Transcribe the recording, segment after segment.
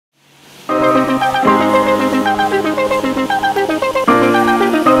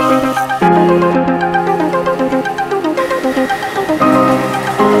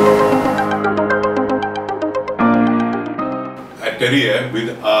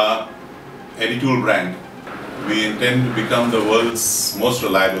our editool brand, we intend to become the world's most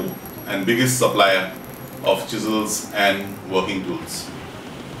reliable and biggest supplier of chisels and working tools.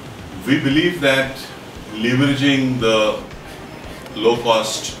 We believe that leveraging the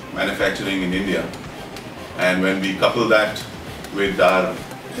low-cost manufacturing in India, and when we couple that with our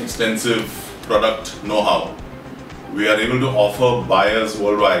extensive product know-how, we are able to offer buyers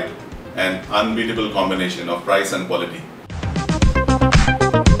worldwide an unbeatable combination of price and quality.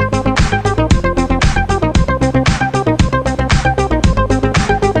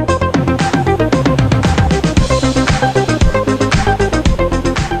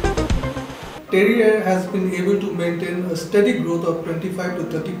 Terrier has been able to maintain a steady growth of 25 to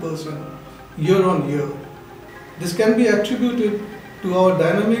 30% year on year. This can be attributed to our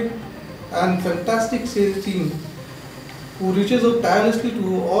dynamic and fantastic sales team who reaches out tirelessly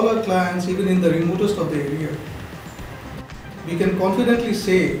to all our clients even in the remotest of the area. We can confidently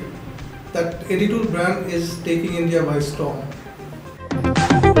say that editool brand is taking India by storm.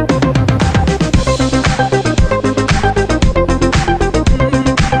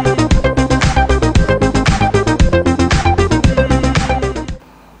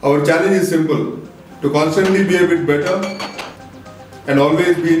 Our challenge is simple: to constantly be a bit better and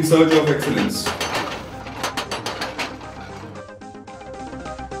always be in search of excellence.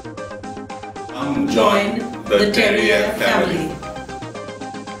 Join the Terrier family.